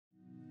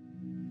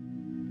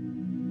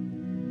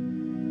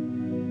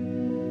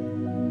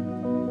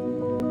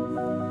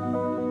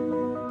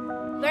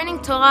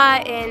Learning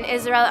Torah in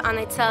Israel on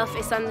itself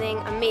is something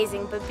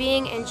amazing, but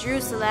being in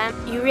Jerusalem,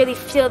 you really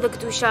feel the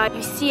Kedusha,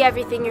 you see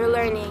everything you're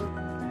learning.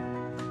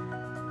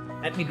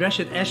 At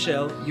Midreshet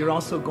Eshel, you're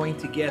also going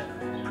to get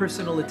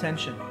personal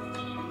attention.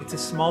 It's a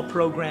small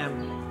program.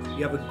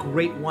 You have a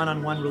great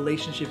one-on-one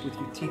relationship with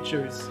your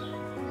teachers.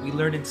 We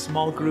learn in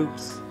small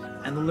groups,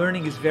 and the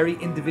learning is very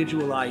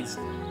individualized,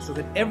 so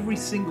that every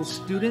single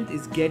student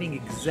is getting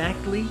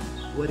exactly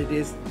what it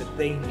is that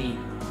they need.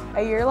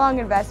 A year-long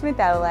investment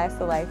that'll last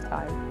a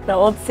lifetime. The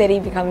old city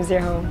becomes your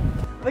home.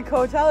 The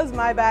hotel is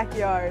my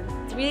backyard.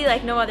 It's really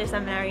like no other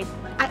seminary.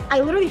 I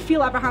literally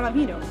feel Abraham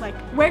Avinu. Like,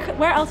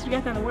 where else do you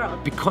get that in the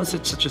world? Because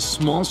it's such a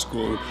small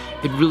school,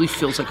 it really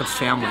feels like a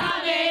family.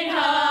 Coming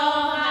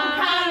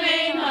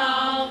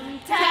home,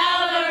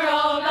 tell the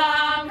robot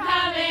I'm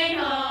coming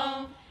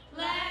home.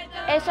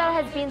 Eshel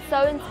has been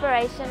so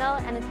inspirational,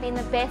 and it's been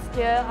the best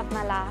year of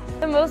my life.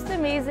 The most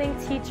amazing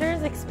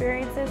teachers,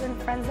 experiences,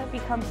 and friends that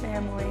become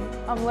family.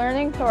 I'm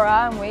learning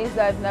Torah in ways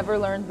that I've never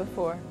learned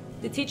before.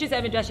 The teachers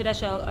at Midreshet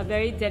Eshel are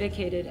very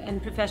dedicated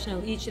and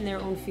professional, each in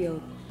their own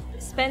field.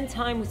 Spend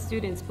time with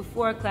students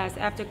before class,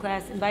 after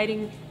class,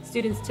 inviting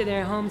students to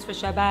their homes for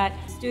Shabbat.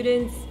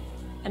 Students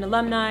and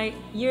alumni,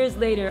 years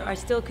later, are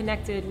still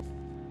connected.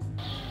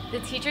 The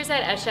teachers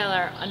at Eshel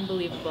are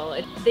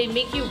unbelievable. They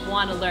make you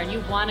want to learn.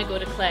 You want to go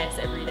to class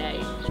every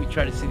day. We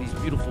try to see these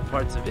beautiful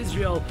parts of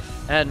Israel,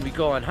 and we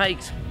go on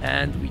hikes,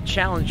 and we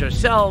challenge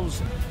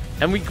ourselves,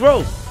 and we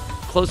grow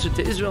closer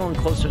to Israel and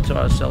closer to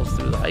ourselves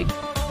through the hike.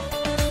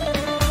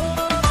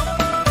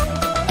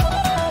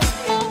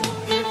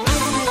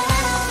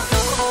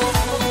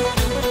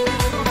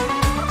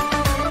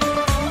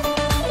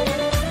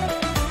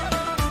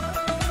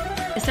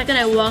 The second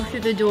I walked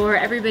through the door,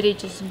 everybody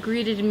just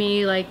greeted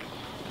me like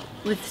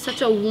with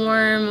such a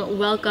warm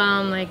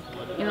welcome, like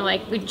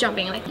we're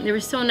jumping. Like they were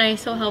so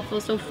nice, so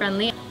helpful, so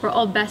friendly. We're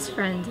all best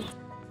friends.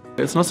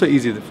 It's not so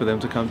easy for them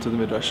to come to the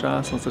Midrashah.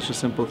 It's not such a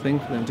simple thing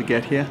for them to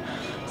get here.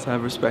 So I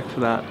have respect for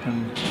that,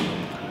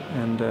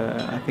 and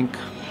I think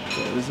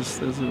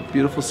there's a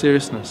beautiful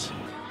seriousness.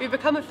 We've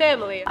become a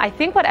family. I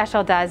think what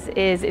Eshel does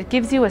is it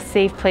gives you a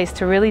safe place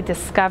to really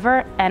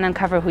discover and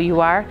uncover who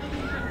you are.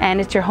 And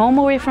it's your home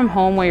away from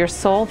home where your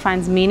soul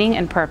finds meaning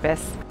and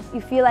purpose. You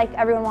feel like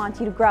everyone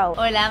wants you to grow.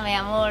 Hola, me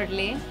llamo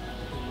Orly.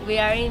 We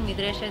are in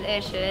Midreshet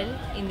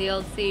Eshel in the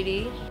old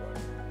city.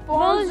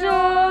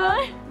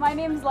 Bonjour! My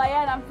name's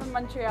Leia and I'm from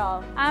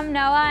Montreal. I'm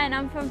Noah and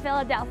I'm from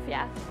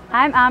Philadelphia.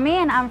 I'm Ami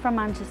and I'm from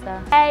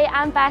Manchester. Hey,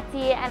 I'm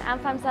Bati and I'm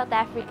from South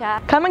Africa.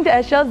 Coming to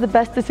Eshel is the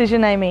best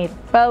decision I made.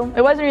 Well,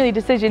 it wasn't really a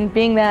decision,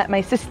 being that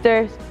my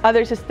sister,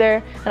 other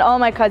sister, and all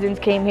my cousins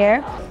came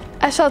here.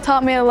 Eshel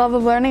taught me a love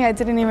of learning I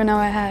didn't even know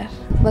I had.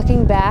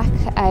 Looking back,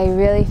 I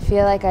really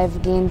feel like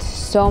I've gained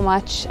so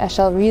much.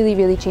 Eshel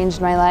really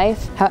changed my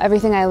life. How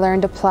everything I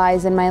learned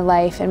applies in my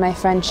life, in my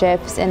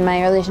friendships, in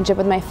my relationship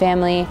with my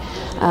family.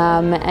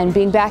 And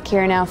being back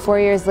here now 4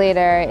 years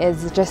later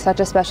is just such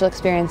a special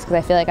experience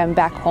because I feel like I'm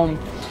back home.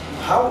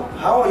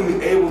 How are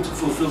you able to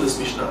fulfill this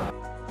Mishnah?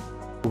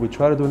 What we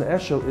try to do in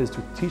Eshel is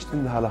to teach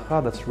them the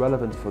halakha that's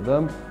relevant for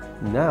them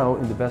now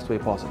in the best way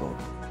possible.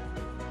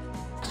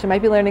 You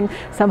might be learning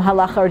some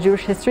halacha or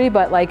Jewish history,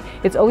 but like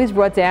it's always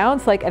brought down.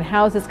 It's like, and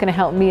how is this going to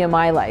help me in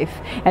my life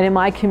and in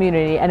my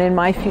community and in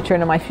my future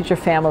and in my future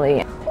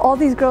family? All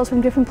these girls from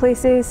different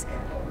places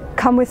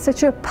come with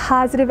such a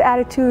positive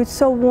attitude,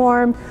 so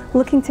warm,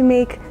 looking to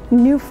make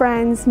new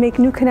friends, make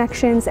new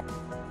connections.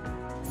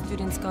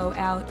 Students go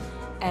out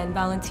and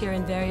volunteer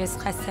in various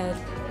chesed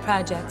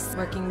projects,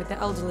 working with the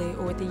elderly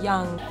or with the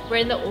young. We're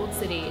in the old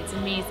city. It's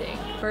amazing.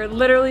 We're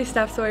literally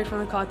steps away from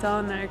the hotel,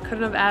 and I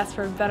couldn't have asked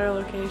for a better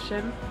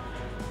location.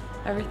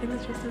 Everything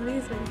is just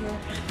amazing here.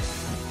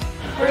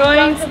 We're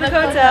going to the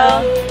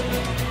hotel.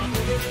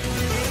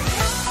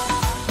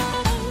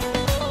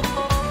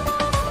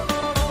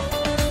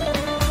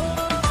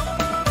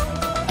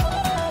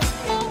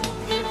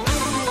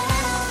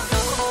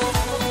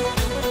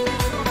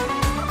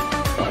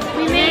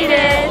 We made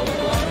it!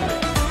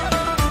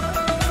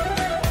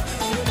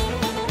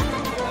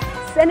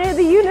 Center of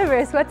the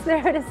universe, what's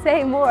there to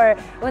say more?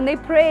 When they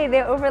pray,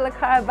 they overlook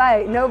Har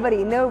HaBayit.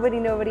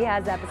 Nobody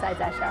has that besides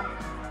Eshel.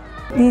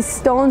 These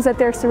stones that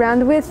they're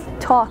surrounded with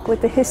talk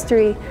with the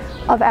history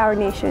of our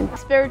nation.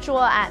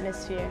 Spiritual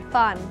atmosphere.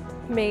 Fun.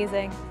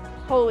 Amazing.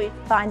 Holy.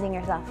 Finding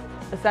yourself.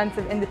 A sense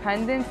of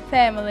independence.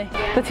 Family.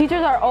 The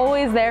teachers are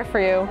always there for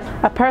you.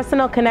 A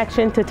personal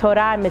connection to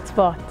Torah and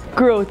mitzvot.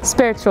 Growth.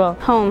 Spiritual.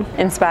 Home.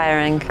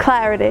 Inspiring.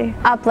 Clarity.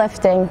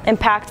 Uplifting.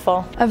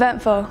 Impactful.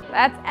 Eventful.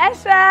 That's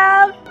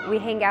Eshel! We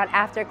hang out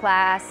after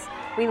class,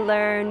 we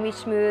learn, we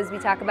schmooze, we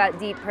talk about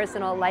deep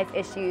personal life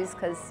issues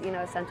because,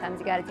 sometimes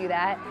you gotta do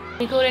that.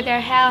 We go to their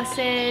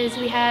houses,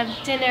 we have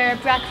dinner,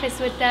 breakfast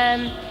with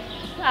them.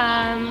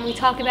 We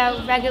talk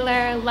about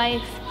regular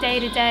life,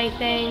 day-to-day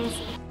things.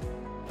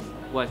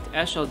 What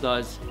Eshel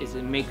does is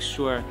it makes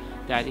sure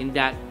that in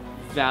that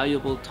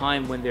valuable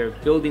time when they're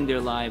building their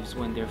lives,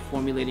 when they're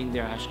formulating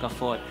their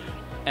hashkafot,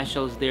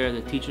 Eshel's there,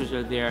 the teachers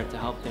are there to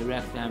help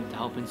direct them, to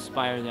help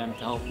inspire them, to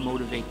help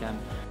motivate them.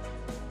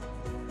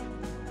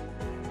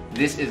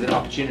 This is an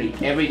opportunity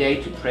every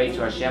day to pray to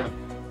Hashem.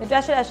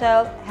 Midreshet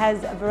Eshel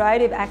has a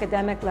variety of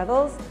academic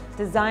levels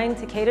designed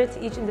to cater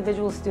to each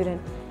individual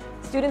student.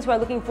 Students who are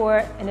looking for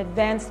an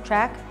advanced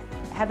track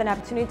have an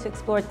opportunity to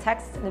explore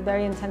text in a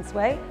very intense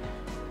way.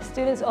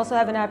 Students also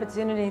have an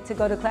opportunity to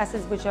go to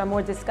classes which are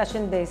more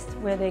discussion-based,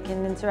 where they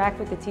can interact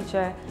with the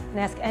teacher and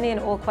ask any and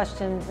all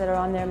questions that are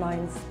on their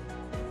minds.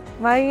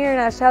 My year in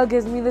Eshel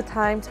gives me the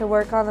time to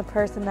work on the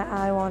person that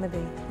I want to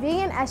be. Being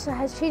in Eshel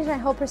has changed my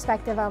whole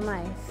perspective on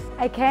life.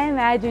 I can't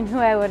imagine who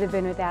I would have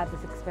been without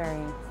this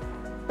experience.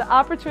 The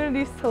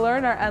opportunities to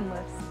learn are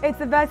endless. It's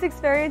the best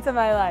experience of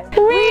my life.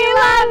 We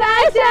love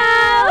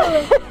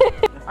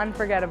Eshel!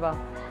 Unforgettable.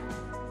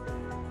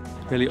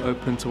 Really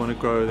open to want to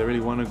grow. They really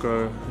want to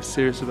grow. They're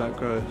serious about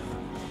growth.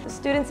 The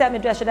students at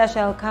Midreshet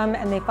Eshel come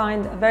and they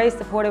find a very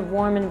supportive,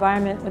 warm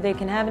environment where they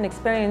can have an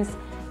experience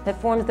that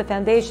forms the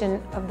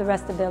foundation of the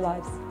rest of their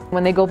lives.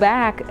 When they go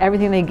back,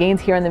 everything they gained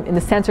here in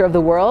the center of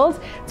the world,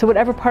 to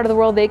whatever part of the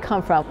world they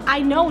come from.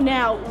 I know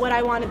now what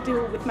I want to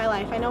do with my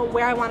life. I know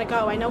where I want to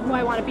go. I know who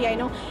I want to be. I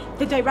know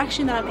the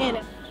direction that I'm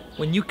in.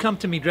 When you come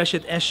to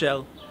Midreshet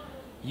Eshel,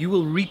 you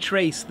will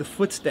retrace the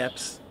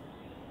footsteps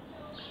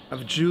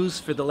of Jews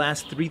for the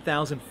last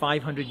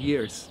 3,500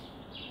 years.